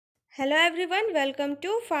Hello everyone, welcome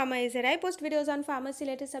to Pharma. I post videos on pharmacy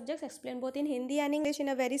related subjects, explain both in Hindi and English in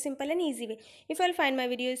a very simple and easy way. If you find my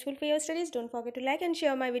video useful for your studies, don't forget to like and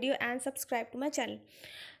share my video and subscribe to my channel.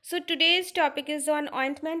 So today's topic is on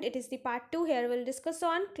ointment. It is the part 2. Here we'll discuss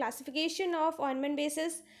on classification of ointment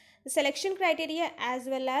bases, the selection criteria as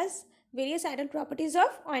well as various ideal properties of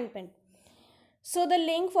ointment. So the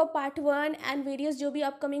link for part 1 and various जो भी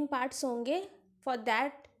upcoming parts होंगे, for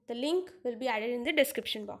that the link will be added in the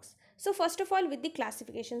description box. So first of all with the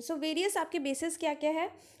classification. So various आपके bases क्या क्या है?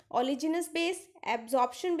 Oleaginous base,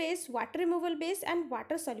 absorption base, water removal base and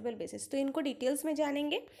water soluble bases. तो इनको details में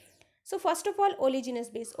जानेंगे. So first of all oleaginous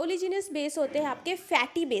base. Oleaginous base होते हैं आपके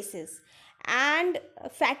fatty bases. And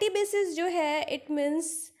fatty bases जो है it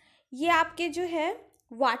means ये आपके जो है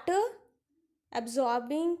water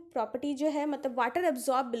एब्जॉर्बिंग प्रॉपर्टी जो है, मतलब वाटर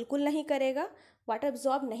एब्जॉर्ब बिल्कुल नहीं करेगा. वाटर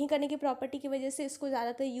एब्जॉर्ब नहीं करने की प्रॉपर्टी की वजह से इसको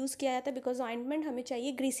ज़्यादातर यूज़ किया जाता है बिकॉज ऑइंटमेंट हमें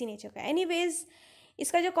चाहिए ग्रीसी नेचर का. एनीवेज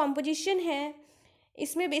इसका जो कॉम्पोजिशन है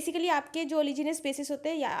इसमें बेसिकली आपके जो ओलिजिनस बेसिस होते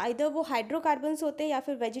हैं या आइदर वो हाइड्रोकार्बन्स होते हैं या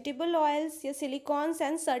फिर वेजिटेबल ऑयल्स या सिलिकॉन्स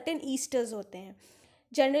एंड सर्टेन ईस्टर्स होते हैं.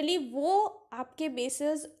 जनरली वो आपके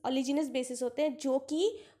बेसिस ओलिजिनस बेसिस होते हैं जो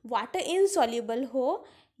कि वाटर इनसॉल्युबल हो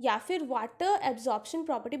या फिर वाटर एब्जॉर्प्शन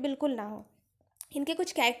प्रॉपर्टी बिल्कुल ना हो. इनके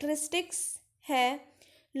कुछ कैरेक्टरिस्टिक्स है.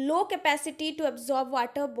 लो कैपेसिटी टू एब्जॉर्ब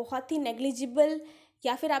वाटर, बहुत ही नेग्लिजिबल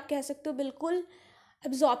या फिर आप कह सकते हो बिल्कुल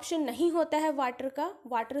एब्जॉर्प्शन नहीं होता है वाटर का.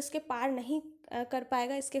 वाटर इसके पार नहीं कर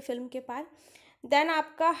पाएगा, इसके फिल्म के पार. देन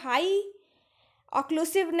आपका हाई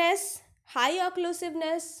ऑक्लूसिवनेस. हाई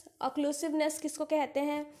ऑक्लूसिवनेस किसको कहते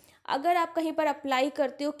हैं? अगर आप कहीं पर अप्लाई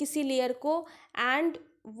करते हो किसी लेयर को एंड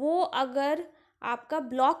वो अगर आपका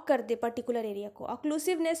ब्लॉक कर दे पर्टिकुलर एरिया को.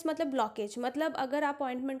 ऑक्लूसिवनेस मतलब ब्लॉकेज, मतलब अगर आप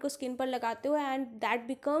ऑइंटमेंट को स्किन पर लगाते हो एंड दैट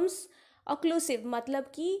बिकम्स ऑक्लूसिव, मतलब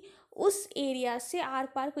कि उस एरिया से आर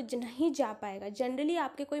पार कुछ नहीं जा पाएगा. जनरली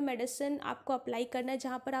आपके कोई मेडिसिन आपको अप्लाई करना है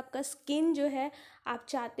जहाँ पर आपका स्किन जो है आप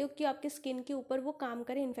चाहते हो कि आपके स्किन के ऊपर वो काम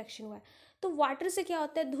करे, इन्फेक्शन हुआ है तो वाटर से क्या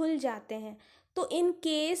होता है, धुल जाते हैं. तो इन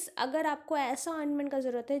केस अगर आपको ऐसा ऑइंटमेंट का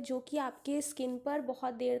ज़रूरत है जो कि आपके स्किन पर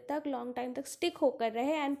बहुत देर तक लॉन्ग टाइम तक स्टिक होकर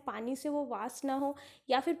रहे एंड पानी से वो वाश ना हो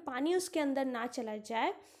या फिर पानी उसके अंदर ना चला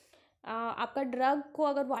जाए, आपका ड्रग को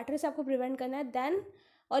अगर वाटर से आपको प्रिवेंट करना है, देन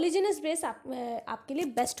ओलिजिनस बेस आपके लिए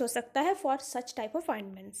बेस्ट हो सकता है for such type of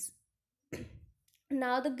ointments.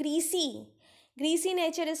 Now the greasy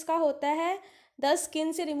nature इसका होता है. द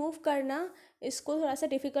स्किन से रिमूव करना इसको थोड़ा सा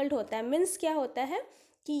डिफ़िकल्ट होता है. मीन्स क्या होता है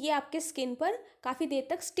कि ये आपके स्किन पर काफ़ी देर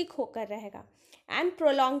तक स्टिक होकर रहेगा. And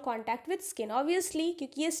prolong contact with skin, obviously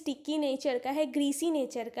क्योंकि ये स्टिकी नेचर का है, ग्रीसी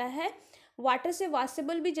नेचर का है, वाटर से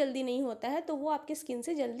वॉशेबल भी जल्दी नहीं होता है तो वो आपके स्किन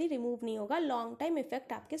से जल्दी रिमूव नहीं होगा. लॉन्ग टाइम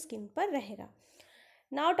इफेक्ट आपके स्किन पर रहेगा.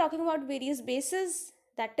 Now talking about various basis,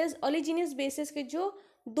 that is oleaginous basis के जो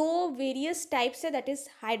दो वेरियस टाइप्स है, that is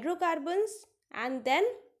hydrocarbons and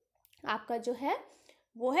then आपका जो है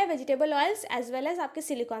वो है vegetable oils as well as आपके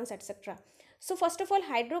silicones etcetera. So first of all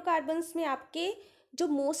hydrocarbons में आपके जो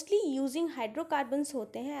मोस्टली यूजिंग हाइड्रोकार्बन्स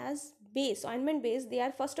होते हैं as base, ointment base, they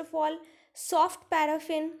are first of all soft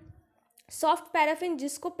paraffin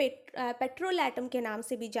जिसको पेट्रोल एटम के नाम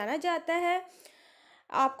से भी जाना जाता है.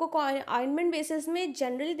 आपको ऑइंटमेंट बेसिस में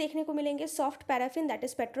जनरली देखने को मिलेंगे soft paraffin, that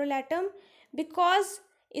is petrol atom, because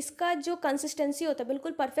इसका जो कंसिस्टेंसी होता है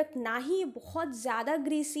बिल्कुल परफेक्ट, ना ही बहुत ज़्यादा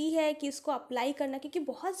ग्रीसी है कि इसको अप्लाई करना, क्योंकि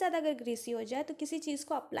बहुत ज़्यादा अगर ग्रीसी हो जाए तो किसी चीज़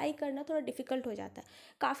को अप्लाई करना थोड़ा डिफ़िकल्ट हो जाता है.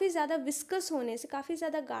 काफ़ी ज़्यादा विस्कस होने से, काफ़ी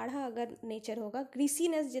ज़्यादा गाढ़ा अगर नेचर होगा,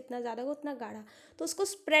 ग्रीसीनेस जितना ज़्यादा होगा उतना गाढ़ा, तो उसको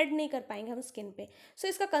स्प्रेड नहीं कर पाएंगे हम स्किन पे. सो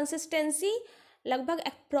इसका कंसिस्टेंसी लगभग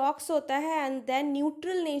अप्रॉक्स होता है एंड देन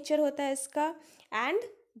न्यूट्रल नेचर होता है इसका एंड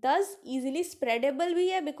दस ईजिली स्प्रेडेबल भी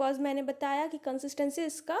है बिकॉज मैंने बताया कि कंसिस्टेंसी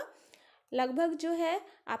इसका लगभग जो है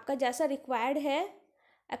आपका जैसा रिक्वायर्ड है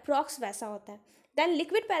अप्रॉक्स वैसा होता है. देन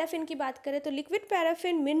लिक्विड पैराफिन की बात करें तो लिक्विड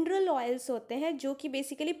पैराफिन मिनरल ऑयल्स होते हैं जो कि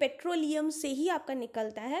बेसिकली पेट्रोलियम से ही आपका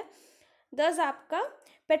निकलता है. दस आपका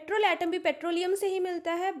पेट्रोल एटम भी पेट्रोलियम से ही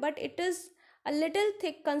मिलता है but it is a little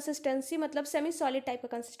thick consistency, मतलब सेमी सॉलिड टाइप का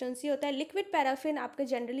कंसिस्टेंसी होता है. लिक्विड पैराफिन आपका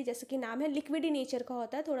जनरली जैसे कि नाम है लिक्विडी नेचर का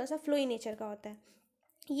होता है, थोड़ा सा फ्लोई नेचर का होता है.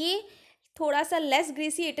 ये थोड़ा सा less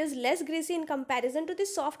greasy, it is less greasy in comparison to the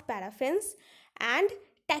soft paraffins and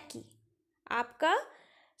tacky. आपका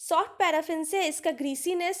सॉफ्ट पैराफिन से इसका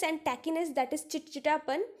ग्रीसीनेस एंड टैकीनेस दैट इज़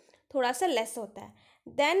चिटचिटापन थोड़ा सा लेस होता है.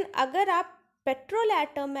 देन अगर आप petrol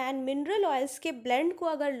atom and mineral oils के ब्लेंड को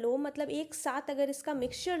अगर लो, मतलब एक साथ अगर इसका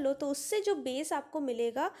मिक्सचर लो, तो उससे जो बेस आपको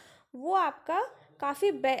मिलेगा वो आपका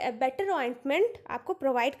काफ़ी बेटर ऑइंटमेंट आपको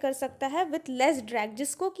प्रोवाइड कर सकता है विथ लेस ड्रैग,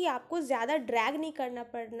 जिसको कि आपको ज़्यादा ड्रैग नहीं करना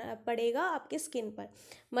पड़ेगा आपके स्किन पर.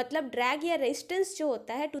 मतलब ड्रैग या रेजिस्टेंस जो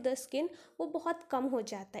होता है टू द स्किन वो बहुत कम हो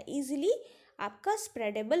जाता है. ईजिली आपका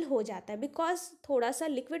स्प्रेडेबल हो जाता है, बिकॉज थोड़ा सा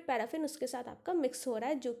लिक्विड पैराफिन उसके साथ आपका मिक्स हो रहा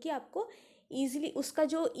है, जो कि आपको ईजिली उसका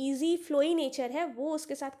जो ईजी फ्लोई नेचर है वो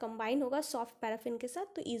उसके साथ कंबाइन होगा सॉफ्ट पैराफिन के साथ,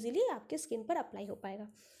 तो ईजिली आपके स्किन पर अप्लाई हो पाएगा।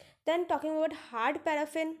 Then talking about hard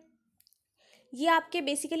paraffin, ये आपके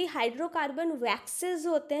बेसिकली हाइड्रोकार्बन वैक्सेस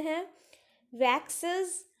होते हैं,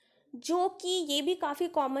 वैक्सेस जो कि ये भी काफ़ी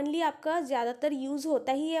कॉमनली आपका ज़्यादातर यूज़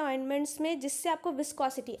होता ही है ऑइंटमेंट्स में, जिससे आपको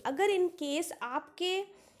विस्कोसिटी, अगर इन केस आपके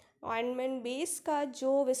ऑइंटमेंट बेस का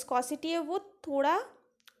जो विस्कोसिटी है वो थोड़ा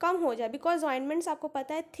कम हो जाए, बिकॉज ऑइंटमेंट्स आपको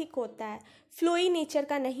पता है थिक होता है, फ्लोई नेचर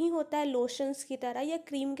का नहीं होता है, लोशंस की तरह या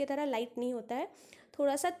क्रीम की तरह लाइट नहीं होता है,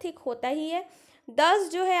 थोड़ा सा थिक होता ही है। दस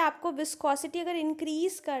जो है आपको विस्कोसिटी अगर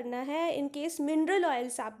इंक्रीज करना है, इन केस मिनरल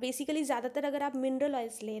ऑयल्स, आप बेसिकली ज़्यादातर अगर आप मिनरल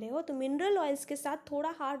ऑयल्स ले रहे हो तो मिनरल ऑयल्स के साथ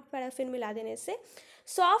थोड़ा हार्ड पैराफिन मिला देने से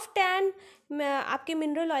सॉफ्ट एंड आपके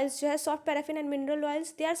मिनरल ऑयल्स जो है, soft paraffin and mineral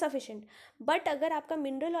oils they are sufficient. But अगर आपका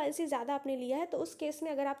मिनरल ऑयल से ज़्यादा आपने लिया है तो उस केस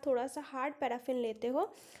में अगर आप थोड़ा सा हार्ड पैराफिन लेते हो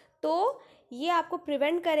तो ये आपको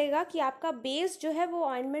प्रिवेंट करेगा कि आपका बेस जो है वो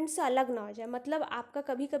ऑइंटमेंट से अलग ना हो जाए। मतलब आपका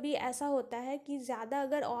कभी कभी ऐसा होता है कि ज़्यादा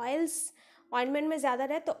अगर ऑयल्स ऑइंटमेंट में ज़्यादा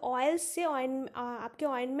रहे तो ऑयल्स से आपके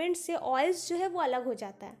ऑइंटमेंट से ऑयल्स जो है वो अलग हो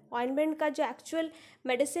जाता है, ऑइंटमेंट का जो एक्चुअल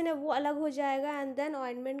मेडिसिन है वो अलग हो जाएगा, एंड देन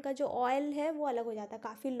ऑइंटमेंट का जो ऑयल है वो अलग हो जाता है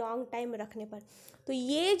काफ़ी लॉन्ग टाइम रखने पर। तो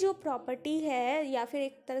ये जो प्रॉपर्टी है, या फिर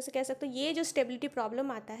एक तरह से कह सकते हो ये जो स्टेबिलिटी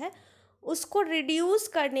प्रॉब्लम आता है, उसको रिड्यूस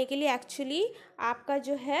करने के लिए एक्चुअली आपका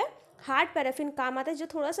जो है हार्ड पैराफिन काम आता है, जो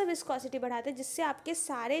थोड़ा सा विस्कोसिटी बढ़ाता है, जिससे आपके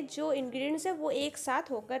सारे जो इंग्रेडिएंट्स हैं वो एक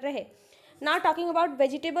साथ होकर रहे। Now talking about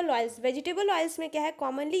vegetable oils, vegetable oils में क्या है,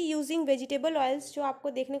 कॉमनली यूजिंग वेजिटेबल ऑयल्स जो आपको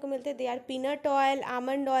देखने को मिलते हैं, they are peanut oil,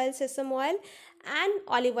 almond oil, सेसम oil and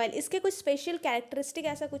olive oil. इसके कुछ स्पेशल कैरेक्टरिस्टिक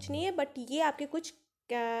ऐसा कुछ नहीं है, बट ये आपके कुछ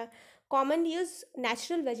common use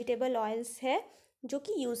natural vegetable oils है जो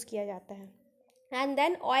कि यूज़ किया जाता है। एंड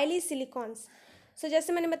देन ऑयली सिलिकॉन्स, सो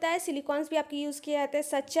जैसे मैंने बताया सिलिकॉन्स भी आपके यूज़ किए जाते हैं,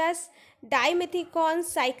 सच एस डाइमिथिकॉन,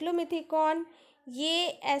 साइक्लोमिथिकॉन, ये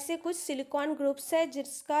ऐसे कुछ सिलिकॉन ग्रुप्स है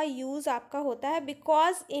जिसका यूज़ आपका होता है,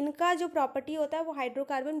 बिकॉज इनका जो प्रॉपर्टी होता है वो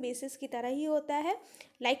हाइड्रोकार्बन बेसिस की तरह ही होता है।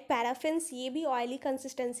 लाइक पैराफिन्स, ये भी ऑयली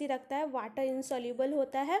कंसिस्टेंसी रखता है, वाटर इनसॉल्युबल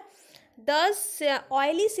होता है। दस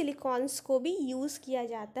ऑयली सिलिकॉन्स को भी यूज़ किया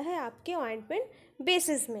जाता है आपके ऑइंटमेंट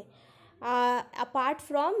बेसिस में, apart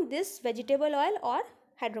from this vegetable oil और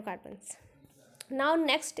hydrocarbons. Now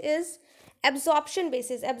next is absorption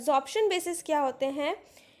basis. Absorption basis क्या होते हैं,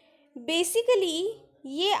 बेसिकली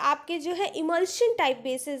ये आपके जो है इमल्शन टाइप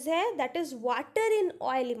बेसिस है, that is water in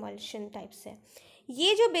oil emulsion types है।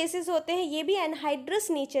 ये जो बेसिस होते हैं ये भी एनहाइड्रस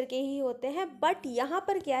नेचर के ही होते हैं, बट यहाँ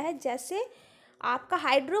पर क्या है, जैसे आपका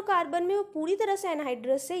हाइड्रोकार्बन में वो पूरी तरह से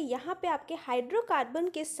एनहाइड्रस है, यहाँ पे आपके हाइड्रोकार्बन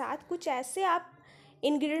के साथ कुछ ऐसे आप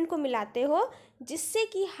इंग्रेडिएंट को मिलाते हो जिससे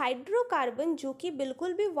कि हाइड्रोकार्बन जो कि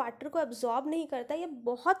बिल्कुल भी वाटर को एब्जॉर्ब नहीं करता, ये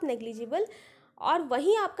बहुत नेग्लिजिबल, और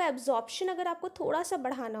वहीं आपका एब्जॉर्प्शन अगर आपको थोड़ा सा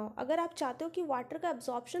बढ़ाना हो, अगर आप चाहते हो कि वाटर का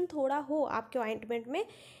एब्जॉर्प्शन थोड़ा हो आपके ऑइंटमेंट में,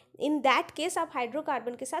 इन दैट केस आप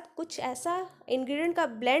हाइड्रोकार्बन के साथ कुछ ऐसा इंग्रेडिएंट का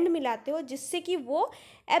ब्लेंड मिलाते हो जिससे कि वो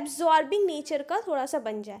एब्जॉर्बिंग नेचर का थोड़ा सा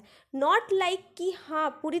बन जाए। नॉट लाइक कि हाँ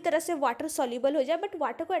पूरी तरह से वाटर सॉल्युबल हो जाए, बट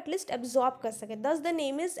वाटर को एटलीस्ट एब्जॉर्ब कर सके, दस the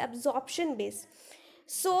name is absorption base.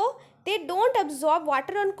 So they don't absorb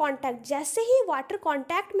water on contact, जैसे ही वाटर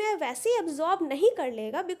कॉन्टैक्ट में है वैसे ही एब्जॉर्ब नहीं कर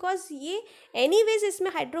लेगा, बिकॉज ये एनीवेज इसमें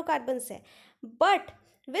हाइड्रोकार्बन्स है, बट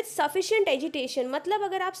विथ सफिशिएंट एजिटेशन, मतलब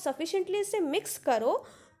अगर आप सफिशिएंटली इसे मिक्स करो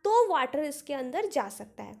तो वाटर इसके अंदर जा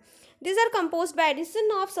सकता है। These are composed by addition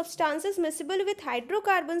of substances miscible with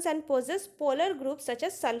hydrocarbons and possess polar groups such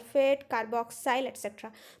as sulfate, carboxyl, etc.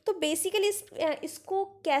 तो बेसिकली इसको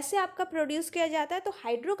कैसे आपका प्रोड्यूस किया जाता है, तो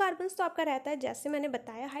हाइड्रोकार्बन्स तो आपका रहता है, जैसे मैंने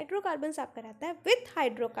बताया हाइड्रोकार्बन्स आपका रहता है, विथ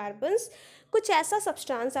हाइड्रोकार्बन्स कुछ ऐसा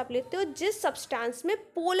सब्सटेंस आप लेते हो जिस सब्सटेंस में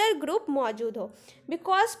पोलर ग्रुप मौजूद हो,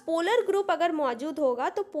 बिकॉज पोलर ग्रुप अगर मौजूद होगा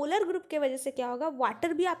तो पोलर ग्रुप की वजह से क्या होगा,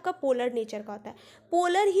 वाटर भी आपका पोलर नेचर का होता है,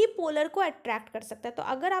 पोलर ही पोलर को अट्रैक्ट कर सकता है। तो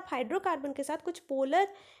अगर आप हाइड्रोकार्बन के साथ कुछ पोलर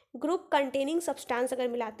ग्रुप कंटेनिंग सब्सटेंस अगर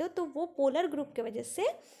मिलाते हो तो वो पोलर ग्रुप की वजह से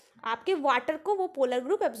आपके वाटर को वो पोलर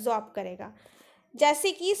ग्रुप एब्जॉर्ब करेगा,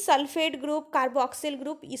 जैसे कि सल्फेट ग्रुप, कार्बोक्सिल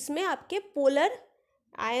ग्रुप, इसमें आपके पोलर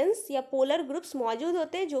आयंस या पोलर ग्रुप्स मौजूद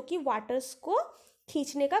होते हैं जो कि वाटर्स को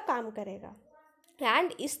खींचने का काम करेगा।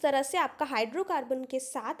 एंड इस तरह से आपका हाइड्रोकार्बन के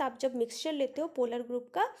साथ आप जब मिक्सचर लेते हो पोलर ग्रुप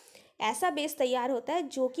का, ऐसा बेस तैयार होता है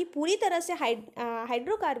जो कि पूरी तरह से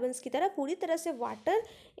हाइड्रोकार्बन्स की तरह पूरी तरह से वाटर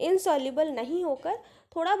इनसॉल्युबल नहीं होकर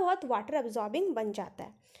थोड़ा बहुत वाटर एब्जॉर्बिंग बन जाता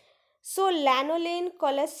है। सो लैनोलेन,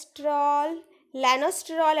 cholesterol,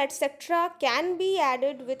 लेनोस्टेरॉल etcetera can be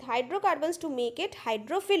added with hydrocarbons to make it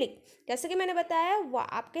hydrophilic. जैसे कि मैंने बताया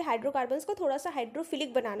आपके हाइड्रोकार्बन्स को थोड़ा सा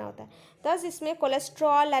हाइड्रोफिलिक बनाना होता है। थस इसमें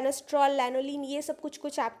कोलेस्ट्रॉल, लेनोस्टेरॉल, लैनोलीन ये सब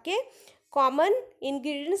कुछ आपके कॉमन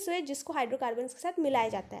इंग्रेडिएंट्स हुए जिसको हाइड्रोकार्बन्स के साथ मिलाया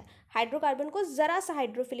जाता है हाइड्रोकार्बन को ज़रा सा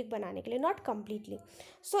हाइड्रोफिलिक बनाने के लिए, नॉट कम्प्लीटली।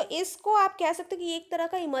 सो इसको आप कह सकते हो कि एक तरह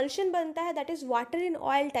का इमल्शन बनता है, that is water in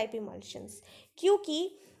oil type emulsions.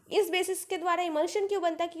 क्योंकि इस बेसिस के द्वारा इमल्शन क्यों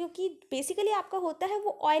बनता है, क्योंकि बेसिकली आपका होता है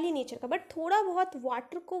वो ऑयली नेचर का, बट थोड़ा बहुत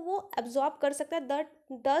वाटर को वो एब्जॉर्ब कर सकता है। दैट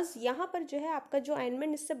डज यहाँ पर जो है आपका जो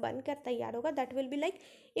ऑइंटमेंट इससे बनकर तैयार होगा that will be like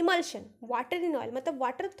emulsion, water in oil, मतलब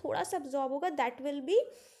वाटर थोड़ा सा एब्जॉर्ब होगा, that will be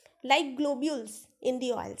like globules in the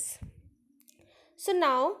oils. So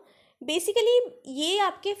now basically ये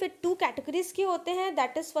आपके फिर टू कैटेगरीज के होते हैं,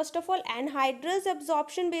 that is first of all anhydrous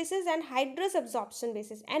absorption basis and hydrous absorption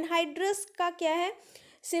basis. Anhydrous का क्या है,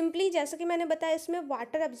 सिंपली जैसा कि मैंने बताया इसमें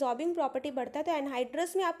वाटर एब्जॉर्बिंग प्रॉपर्टी बढ़ता है, तो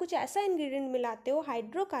एनहाइड्रस में आप कुछ ऐसा इंग्रेडिएंट मिलाते हो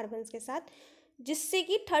हाइड्रोकार्बन्स के साथ जिससे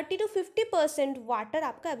कि 30 to 50% वाटर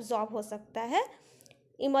आपका एब्जॉर्ब हो सकता है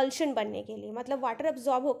इमल्शन बनने के लिए, मतलब वाटर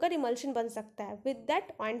एब्जॉर्ब होकर इमल्शन बन सकता है विद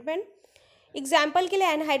दैट ऑइंटमेंट। एग्जाम्पल के लिए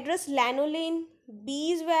anhydrous lanolin,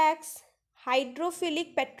 bees wax,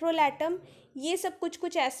 hydrophilic पेट्रोलैटम, ये सब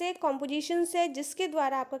कुछ ऐसे कॉम्पोजिशंस है जिसके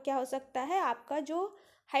द्वारा आपका क्या हो सकता है, आपका जो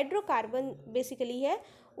हाइड्रोकार्बन बेसिकली है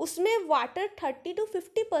उसमें वाटर 30 to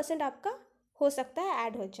 50% आपका हो सकता है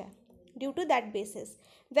ऐड हो जाए due to that basis.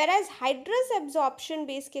 वेराज hydrous absorption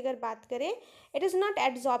base की अगर बात करें, it is not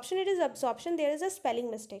absorption, it is absorption, there is a spelling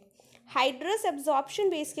mistake. Hydrous absorption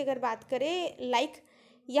base की अगर बात करें, लाइक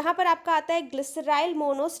यहाँ पर आपका आता है ग्लिसराइल,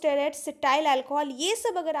 मोनोस्टेरेट, सिटाइल अल्कोहल, ये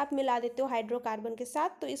सब अगर आप मिला देते हो हाइड्रोकार्बन के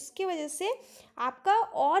साथ तो इसकी वजह से आपका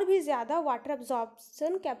और भी ज़्यादा वाटर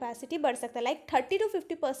एब्जॉर्प्शन कैपेसिटी बढ़ सकता है, लाइक 30 to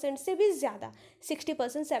 50% से भी ज़्यादा,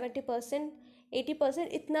 60%, 70%,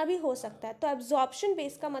 80% इतना भी हो सकता है। तो एब्जॉर्प्शन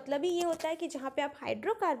बेस का मतलब ही ये होता है कि जहाँ पे आप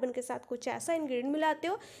हाइड्रोकार्बन के साथ कुछ ऐसा इंग्रेडिएंट मिलाते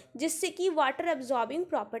हो जिससे कि वाटर एब्जॉर्बिंग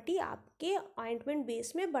प्रॉपर्टी आपके ऑइंटमेंट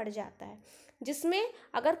बेस में बढ़ जाता है, जिसमें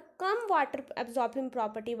अगर कम वाटर एब्जॉर्बिंग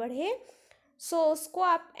प्रॉपर्टी बढ़े सो उसको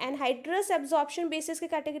आप एनहाइड्रस एब्जॉर्प्शन बेसिस की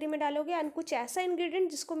कैटेगरी में डालोगे, एंड कुछ ऐसा इंग्रेडिएंट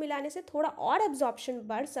जिसको मिलाने से थोड़ा और एब्जॉर्प्शन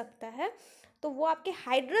बढ़ सकता है तो वो आपके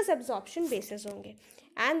हाइड्रस एब्जॉर्प्शन बेसिस होंगे,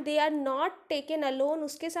 and they are not taken alone,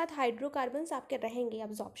 उसके साथ हाइड्रोकार्बन्स आपके रहेंगे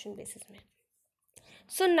एब्जॉर्प्शन बेसिस में।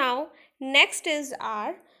 So now next is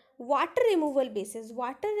are water removal basis.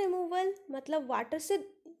 Water removal मतलब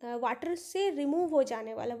वाटर से रिमूव हो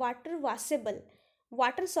जाने वाला, वाटर वासेबल,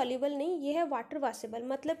 वाटर सॉल्युबल नहीं, ये है वाटर वासेबल,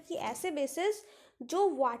 मतलब कि ऐसे बेसिस जो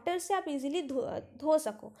वाटर से आप इजीली धो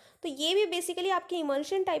सको। तो ये भी बेसिकली आपके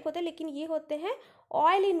इमल्शन टाइप होते हैं, लेकिन ये होते हैं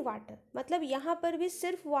ऑयल इन वाटर, मतलब यहाँ पर भी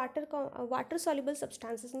सिर्फ वाटर सॉल्युबल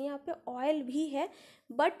सब्सटेंसेस नहीं, यहाँ पे ऑयल भी है,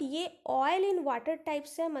 बट ये ऑयल इन वाटर टाइप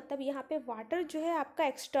से है, मतलब यहाँ पे वाटर जो है आपका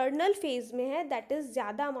एक्सटर्नल फेज में है, दैट इज़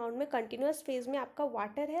ज़्यादा अमाउंट में, कंटिन्यूस फेज में आपका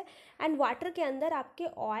वाटर है, एंड वाटर के अंदर आपके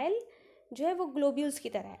ऑयल जो है वो ग्लोब्यूल्स की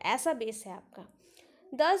तरह है, ऐसा बेस है आपका।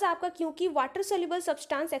 दस आपका क्योंकि water soluble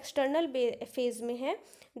substance external phase में है,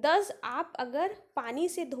 दस आप अगर पानी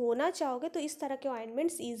से धोना चाहोगे तो इस तरह के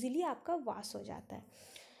ऑइंटमेंट्स इजीली आपका वॉश हो जाता है।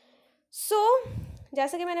 सो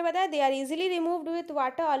जैसा कि मैंने बताया, they are easily removed with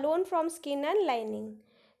water alone from skin and lining.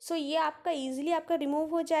 सो ये आपका इजीली आपका रिमूव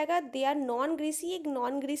हो जाएगा। दे आर नॉन ग्रीसी, एक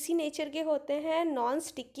नॉन ग्रीसी नेचर के होते हैं, नॉन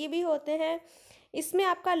स्टिकी भी होते हैं। इसमें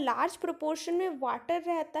आपका लार्ज प्रोपोर्शन में वाटर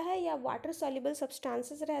रहता है या वाटर सॉल्युबल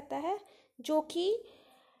सब्सटेंसेस रहता है, जो कि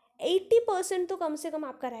 80% तो कम से कम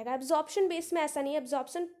आपका रहेगा। एब्जॉर्प्शन बेस में ऐसा नहीं है,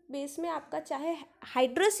 एब्जॉर्प्शन बेस में आपका चाहे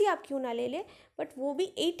हाइड्रस ही आप क्यों ना ले ले, बट वो भी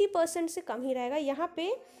 80% से कम ही रहेगा। यहाँ पे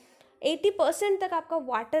 80% तक आपका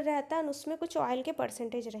वाटर रहता है, और उसमें कुछ ऑयल के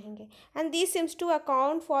परसेंटेज रहेंगे। And this CIMS to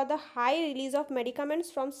account for the high release of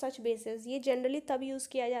medicaments from such basis. ये जनरली तब यूज़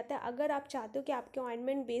किया जाता है अगर आप चाहते हो कि आपके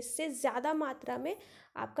ऑइंटमेंट बेस से ज़्यादा मात्रा में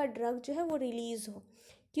आपका ड्रग जो है वो रिलीज़ हो,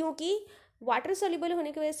 क्योंकि वाटर सोल्यूबल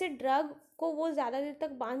होने की वजह से ड्रग को वो ज़्यादा देर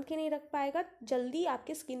तक बांध के नहीं रख पाएगा, जल्दी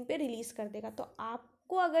आपके स्किन पे रिलीज़ कर देगा। तो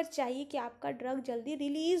आपको अगर चाहिए कि आपका ड्रग जल्दी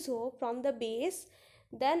रिलीज़ हो फ्रॉम द बेस,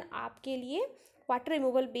 देन आपके लिए वाटर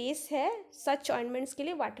रिमूवल बेस है, सच ऑइंटमेंट्स के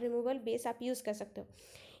लिए वाटर रिमूवल बेस आप यूज़ कर सकते हो।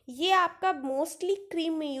 ये आपका मोस्टली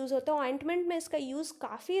क्रीम में यूज़ होता है, ऑइंटमेंट में इसका यूज़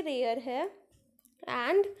काफ़ी रेयर है,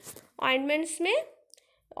 एंड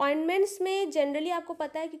ऑइंटमेंट्स में जनरली आपको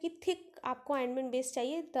पता है क्योंकि थिक आपको ऑइंटमेंट बेस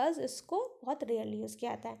चाहिए, दस इसको बहुत रेयरली यूज़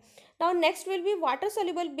किया जाता है। Now next will be water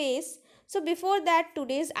soluble base. So before that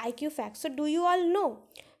today's IQ fact. So do you all know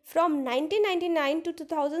from 1999 to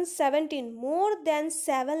 2017 more than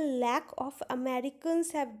 7 lakh of Americans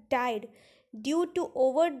have died due to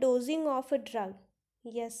overdosing of a drug?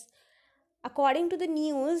 Yes, according to the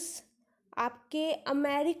news, आपके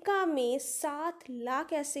America में 7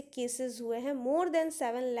 लाख ऐसे cases हुए हैं, more than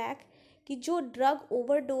 7 lakh, कि जो drug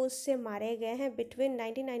overdose से मारे गए हैं between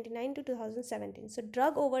 1999 to 2017. So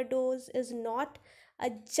drug overdose is not a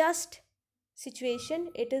just situation,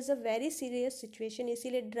 it is a very serious situation.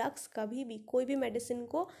 इसीलिए ड्रग्स कभी भी, कोई भी मेडिसिन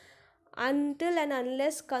को until and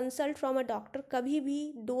unless consult from a doctor कभी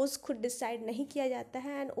भी डोज खुद डिसाइड नहीं किया जाता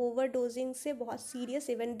है. एंड ओवर डोजिंग से बहुत सीरियस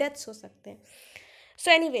इवन डेथ्स हो सकते हैं.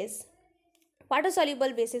 So anyways, water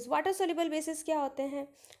soluble basis. Water soluble basis क्या होते हैं?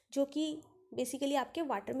 जो कि बेसिकली आपके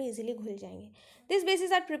वाटर में इजीली घुल जाएंगे. This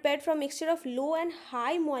basis are prepared from mixture of low and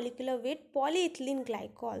high molecular weight polyethylene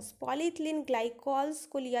glycols. Polyethylene glycols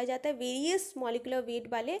को लिया जाता है, वेरियस मॉलिक्यूलर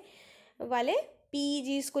वेट वाले वाले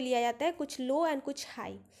पीईजीज को लिया जाता है, कुछ लो एंड कुछ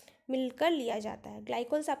हाई मिलकर लिया जाता है.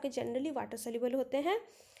 ग्लाइकॉल्स आपके जनरली वाटर सॉल्युबल होते हैं.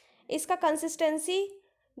 इसका कंसिस्टेंसी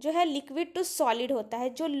जो है लिक्विड टू सॉलिड होता है.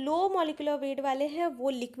 जो लो मॉलिक्यूलर वेट वाले हैं वो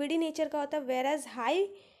लिक्विड ही नेचर का होता है, where as high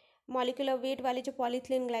molecular weight वाले जो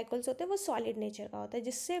पॉलीथिलीन ग्लाइकॉल्स होते हैं वो सॉलिड नेचर का होता है,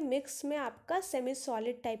 जिससे मिक्स में आपका सेमी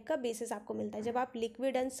सॉलिड टाइप का बेसिस आपको मिलता है. जब आप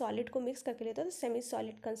लिक्विड एंड सॉलिड को मिक्स करके लेते हो तो सेमी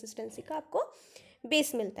सॉलिड कंसिस्टेंसी का आपको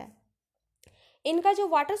बेस मिलता है. इनका जो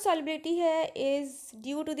वाटर सॉल्युबिलिटी है is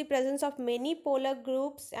due to the presence of many polar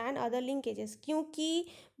groups and other linkages. क्योंकि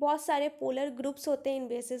बहुत सारे पोलर ग्रुप्स होते हैं इन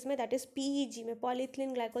बेसिस में, दैट इज़ पीईजी में,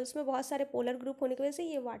 पॉलीथिलीन ग्लाइकोल्स में बहुत सारे पोलर ग्रुप होने की वजह से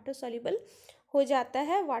ये वाटर सॉल्युबल हो जाता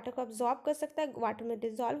है, वाटर को अब्जॉर्ब कर सकता है, वाटर में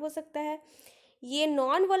डिजॉल्व हो सकता है. ये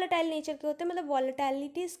नॉन वॉलेटाइल नेचर के होते हैं, मतलब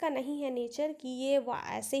वॉलेटाइलिटी इसका नहीं है नेचर कि ये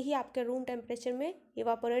ऐसे ही आपके रूम टेम्परेचर में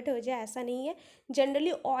इवापोरेट हो जाए, ऐसा नहीं है.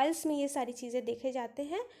 जनरली ऑयल्स में ये सारी चीज़ें देखे जाते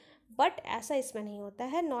हैं, बट ऐसा इसमें नहीं होता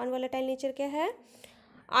है. नॉन वॉलेटाइल नेचर क्या है?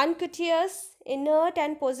 अनक्यूटियस, inert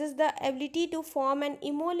and poses the ability to form an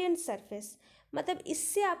emollient surface. मतलब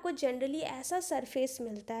इससे आपको जनरली ऐसा सरफेस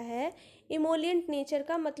मिलता है इमोलियंट नेचर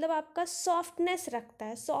का, मतलब आपका सॉफ्टनेस रखता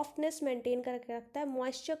है, सॉफ्टनेस मेंटेन करके रखता है,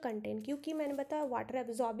 मॉइस्चर कंटेंट, क्योंकि मैंने बताया वाटर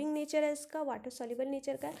एब्जॉर्बिंग नेचर है इसका, वाटर सॉल्युबल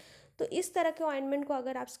नेचर का है. तो इस तरह के ऑइंटमेंट को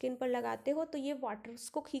अगर आप स्किन पर लगाते हो तो ये वाटर्स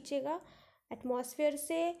को खींचेगा एटमॉस्फेयर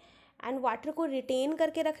से एंड वाटर को रिटेन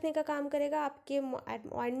करके रखने का काम करेगा. आपके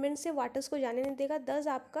ऑइंटमेंट से वाटर्स को जाने नहीं देगा, दस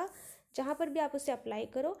आपका जहाँ पर भी आप उसे अप्लाई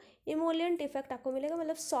करो इमोलियंट इफेक्ट आपको मिलेगा,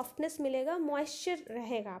 मतलब सॉफ्टनेस मिलेगा, मॉइस्चर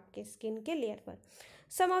रहेगा आपके स्किन के लेयर पर.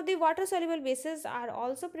 सम of the water soluble basis are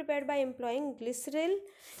also prepared by employing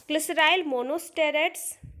glyceryl मोनोस्टेरेट्स,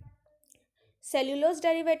 cellulose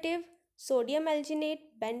derivative, sodium alginate,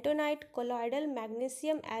 bentonite, colloidal,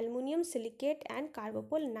 magnesium, aluminium silicate and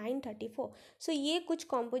Carbopol 934. सो ये कुछ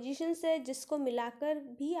कॉम्पोजिशंस है जिसको मिलाकर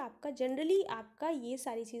भी आपका जनरली आपका ये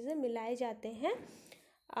सारी चीज़ें मिलाए जाते हैं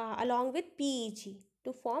along with PEG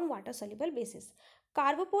to form water soluble bases.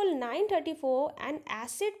 Carbopol 934, an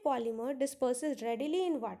acid polymer, disperses readily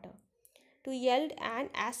in water to yield an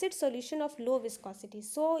acid solution of low viscosity.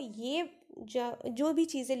 So ये जो भी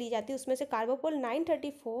चीज़ें ली जाती है उसमें से कार्बोपोल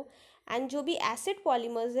 934 एंड जो भी एसिड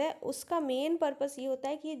पॉलीमर्स है उसका मेन पर्पस ये होता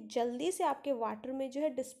है कि जल्दी से आपके वाटर में जो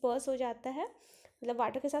है डिस्पर्स हो जाता है, मतलब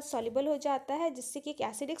वाटर के साथ सॉल्युबल हो जाता है, जिससे कि एक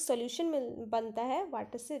एसिडिक सॉल्यूशन बनता है.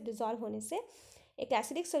 वाटर से डिजॉल्व होने से एक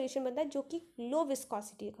एसिडिक सॉल्यूशन बनता है जो कि लो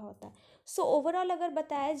विस्कोसिटी का होता है. सो ओवरऑल अगर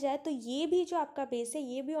बताया जाए तो ये भी जो आपका बेस है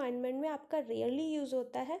ये भी ऑइंटमेंट में आपका रेयरली यूज़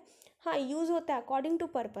होता है. हाँ, यूज़ होता है अकॉर्डिंग टू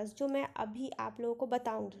पर्पस, जो मैं अभी आप लोगों को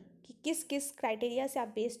बताऊंगी कि किस किस क्राइटेरिया से आप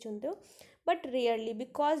बेस चुनते हो, but rarely,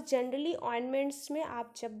 because generally ointments में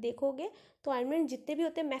आप जब देखोगे तो ऑइंटमेंट जितने भी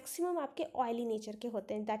होते हैं मैक्सिमम आपके ऑयली नेचर के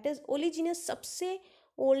होते हैं. दैट इज़ ओलिजिनस सबसे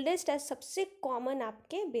ओल्डेस्ट एज सबसे कॉमन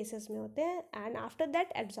आपके बेसिस में होते हैं. And after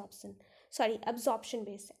that absorption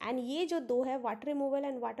base. And ये जो दो है water removal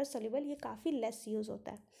and water soluble, ये काफ़ी लेस यूज़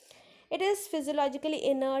होता है. It is physiologically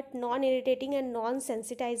inert, non irritating and non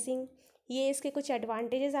sensitising. ये इसके कुछ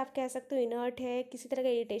एडवांटेजेस आप कह सकते हो. इनर्ट है, किसी तरह का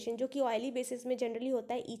इरिटेशन जो कि ऑयली बेसिस में जनरली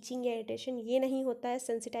होता है, ईचिंग या इरिटेशन, ये नहीं होता है.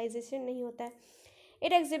 सेंसिटाइजेशन नहीं होता है.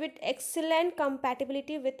 It exhibit excellent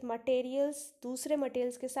compatibility with materials, दूसरे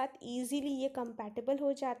मटेरियल्स के साथ ईजीली ये कंपैटिबल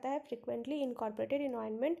हो जाता है. Frequently incorporated in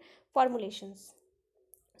ointment formulations.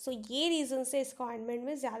 सो ये रीज़न से इसका ऑइंटमेंट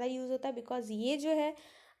में ज़्यादा यूज़ होता है, बिकॉज ये जो है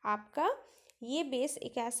आपका ये बेस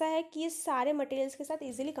एक ऐसा है कि ये सारे मटेरियल्स के साथ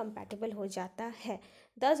इजीली कंपैटिबल हो जाता है.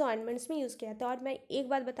 10 ऑइंटमेंट्स में यूज़ किया जाता है. और मैं एक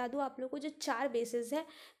बात बता दूँ आप लोगों को, जो 4 बेसिस है,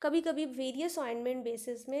 कभी कभी वेरियस ऑइंटमेंट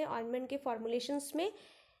बेसिस में ऑइंटमेंट के फॉर्मुलेशंस में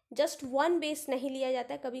जस्ट 1 बेस नहीं लिया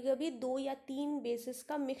जाता है, कभी कभी 2 या 3 बेसिस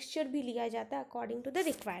का मिक्सचर भी लिया जाता है according to the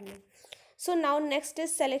requirement. So now next is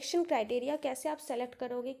selection criteria. कैसे आप सेलेक्ट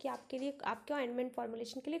करोगे कि आपके लिए आपके ऑइंटमेंट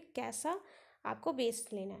फॉर्मुलेशन के लिए कैसा आपको बेस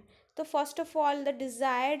लेना है. तो first of all the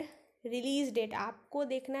desired release date. आपको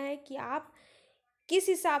देखना है कि आप किस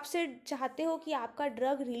हिसाब से चाहते हो कि आपका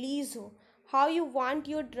ड्रग रिलीज़ हो, how you want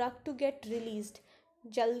your drug to get released.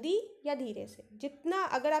 जल्दी या धीरे से। जितना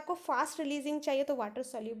अगर आपको फास्ट रिलीजिंग चाहिए तो water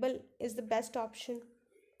soluble is the best option.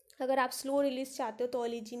 अगर आप स्लो रिलीज चाहते हो तो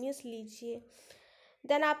ओलिजिनियस लीजिए।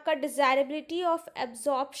 देन आपका डिज़ायरेबिलिटी of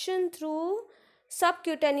absorption through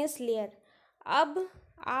subcutaneous layer. अब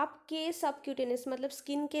आपके सबक्यूटेनियस मतलब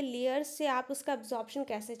स्किन के लेयर से आप उसका एब्जॉर्प्शन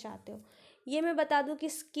कैसे चाहते हो, ये मैं बता दूं कि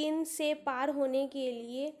स्किन से पार होने के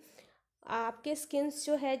लिए आपके स्किन्स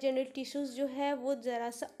जो है, जनरल टिश्यूज़ जो है वो ज़रा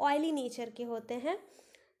सा ऑयली नेचर के होते हैं,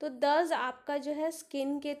 तो दस आपका जो है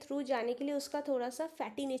स्किन के थ्रू जाने के लिए उसका थोड़ा सा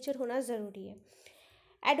फैटी नेचर होना ज़रूरी है।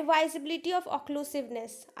 एडवाइजेबिलिटी ऑफ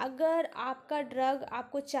ऑक्लूसिवनेस। अगर आपका ड्रग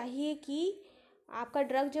आपको चाहिए कि आपका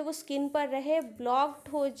ड्रग जो वो स्किन पर रहे, ब्लॉक्ड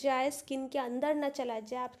हो जाए, स्किन के अंदर ना चला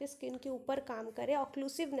जाए, आपके स्किन के ऊपर काम करे,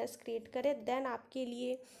 ऑक्लूसिवनेस क्रिएट करे, देन आपके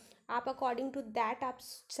लिए आप अकॉर्डिंग टू दैट आप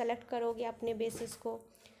सेलेक्ट करोगे अपने बेसिस को।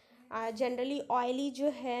 जनरली ऑयली जो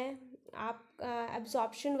है आप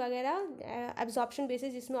एब्जॉर्प्शन वगैरह, एब्जॉर्प्शन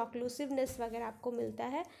बेसिस जिसमें ऑक्लूसिवनेस वगैरह आपको मिलता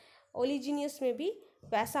है, ओलिजिनियस में भी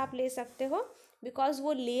वैसा आप ले सकते हो, बिकॉज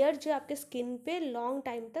वो लेयर जो आपके स्किन पे लॉन्ग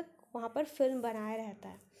टाइम तक वहाँ पर फिल्म बनाए रहता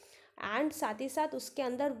है एंड साथ ही साथ उसके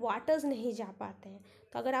अंदर वाटर्स नहीं जा पाते हैं।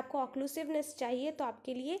 तो अगर आपको ऑक्लूसिवनेस चाहिए तो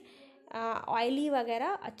आपके लिए ऑयली वगैरह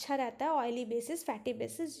अच्छा रहता है, ऑयली बेसिस, फैटी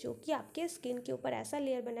बेसिस, जो कि आपके स्किन के ऊपर ऐसा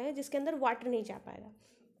लेयर बनाए जिसके अंदर वाटर नहीं जा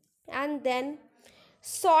पाएगा। एंड देन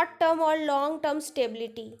शॉर्ट टर्म और लॉन्ग टर्म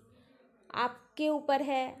स्टेबिलिटी आपके ऊपर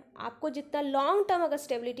है। आपको जितना लॉन्ग टर्म अगर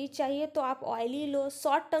स्टेबिलिटी चाहिए तो आप ऑयली लो,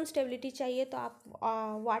 शॉर्ट टर्म स्टेबिलिटी चाहिए तो आप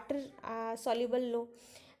water soluble low.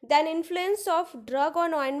 Then influence of drug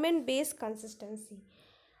on ointment base consistency.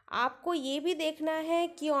 आपको ये भी देखना है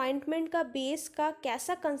कि ऑइंटमेंट का बेस का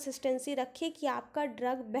कैसा कंसिस्टेंसी रखे कि आपका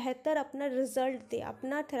ड्रग बेहतर अपना रिजल्ट दे,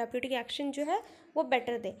 अपना थेराप्यूटिक एक्शन जो है वो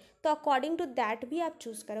बेटर दे, तो अकॉर्डिंग टू दैट भी आप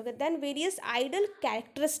चूज़ करोगे। Then various idol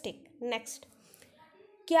characteristic. Next,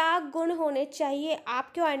 क्या गुण होने चाहिए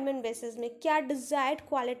आपके ऑइंटमेंट बेसिस में, क्या डिजायर्ड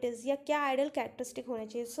क्वालिटीज़ या क्या आइडल कैरेक्टरिस्टिक होने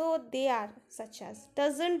चाहिए। सो they are such as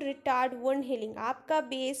doesn't retard wound healing. आपका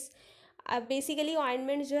बेस बेसिकली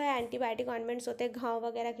ऑइंटमेंट जो है एंटीबायोटिक ऑइंटमेंट्स होते हैं, घाव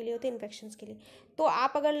वगैरह के लिए होते हैं, इन्फेक्शंस के लिए। तो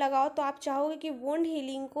आप अगर लगाओ तो आप चाहोगे कि वुंड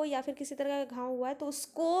हीलिंग को, या फिर किसी तरह का घाव हुआ है तो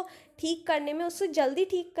उसको ठीक करने में उससे जल्दी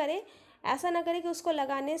ठीक करे, ऐसा ना करे कि उसको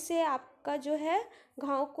लगाने से आपका जो है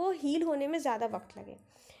घाव को हील होने में ज़्यादा वक्त लगे।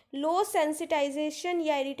 लो सेंसिटाइजेशन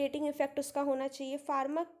या इरिटेटिंग इफेक्ट उसका होना चाहिए।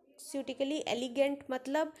 फार्मास्यूटिकली एलिगेंट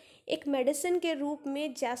मतलब एक मेडिसिन के रूप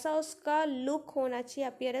में जैसा उसका लुक होना चाहिए,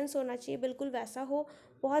 अपीयरेंस होना चाहिए, बिल्कुल वैसा हो,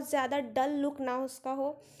 बहुत ज़्यादा डल लुक ना उसका हो।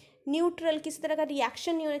 न्यूट्रल, किसी तरह का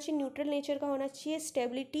रिएक्शन नहीं होना चाहिए, न्यूट्रल नेचर का होना चाहिए।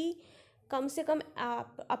 स्टेबिलिटी कम से कम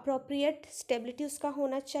अप्रोप्रिएट स्टेबिलिटी उसका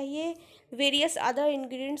होना चाहिए। वेरियस अदर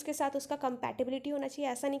इंग्रेडिएंट्स के साथ उसका कंपैटिबिलिटी होना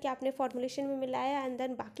चाहिए। ऐसा नहीं कि आपने फॉर्मुलेशन में मिलाया एंड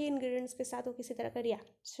देन बाकी इंग्रेडिएंट्स के साथ वो किसी तरह का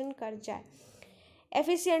रिएक्शन कर जाए।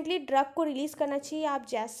 एफिशिएंटली ड्रग को रिलीज़ करना चाहिए, आप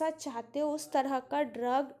जैसा चाहते हो उस तरह का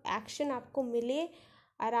ड्रग एक्शन आपको मिले,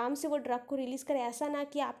 आराम से वो ड्रग को रिलीज़ करे। ऐसा ना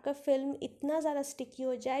कि आपका फिल्म इतना ज़्यादा स्टिकी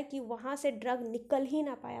हो जाए कि वहाँ से ड्रग निकल ही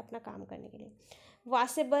ना पाए अपना काम करने के लिए।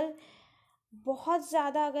 वासेबल, बहुत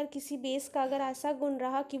ज़्यादा अगर किसी बेस का अगर ऐसा गुण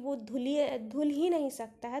रहा कि वो धुल ही नहीं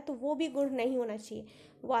सकता है तो वो भी गुण नहीं होना चाहिए।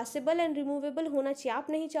 वॉशेबल एंड रिमूवेबल होना चाहिए। आप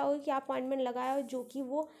नहीं चाहोगे कि आप ऑइंटमेंट लगाए हो जो कि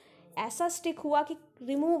वो ऐसा स्टिक हुआ कि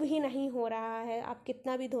रिमूव ही नहीं हो रहा है, आप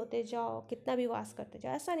कितना भी धोते जाओ, कितना भी वॉश करते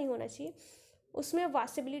जाओ, ऐसा नहीं होना चाहिए। उसमें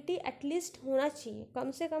वॉशेबिलिटी एटलीस्ट होना चाहिए,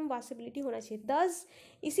 कम से कम वॉशेबिलिटी होना चाहिए। 10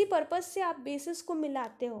 इसी पर्पज़ से आप बेसिस को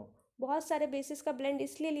मिलाते हो, बहुत सारे बेसिस का ब्लेंड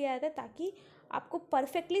इसलिए लिया जाता है ताकि आपको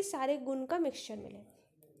परफेक्टली सारे गुण का मिक्सचर मिले।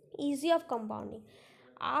 ईजी ऑफ कंपाउंडिंग,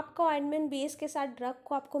 आपका ऑइंटमेंट बेस के साथ ड्रग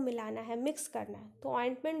को आपको मिलाना है, मिक्स करना है, तो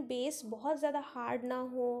ऑइंटमेंट बेस बहुत ज़्यादा हार्ड ना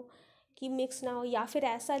हो कि मिक्स ना हो, या फिर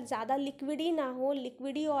ऐसा ज़्यादा लिक्विडी ना हो,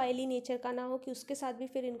 लिक्विडी ऑयली नेचर का ना हो कि उसके साथ भी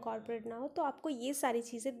फिर इनकॉर्पोरेट ना हो। तो आपको ये सारी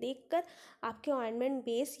चीज़ें देखकर आपके ऑइंटमेंट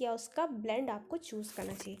बेस या उसका ब्लेंड आपको चूज़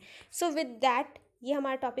करना चाहिए। सो विद दैट ये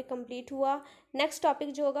हमारा टॉपिक कंप्लीट हुआ। नेक्स्ट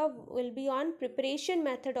टॉपिक जो होगा will be on preparation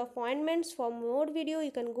method of ointments. For more video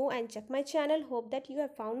you can go and check my channel. Hope that you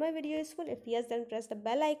have found my video useful. If yes, then press the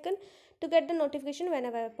bell icon to get the notification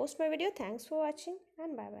whenever I post my video. Thanks for watching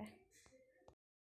and bye bye.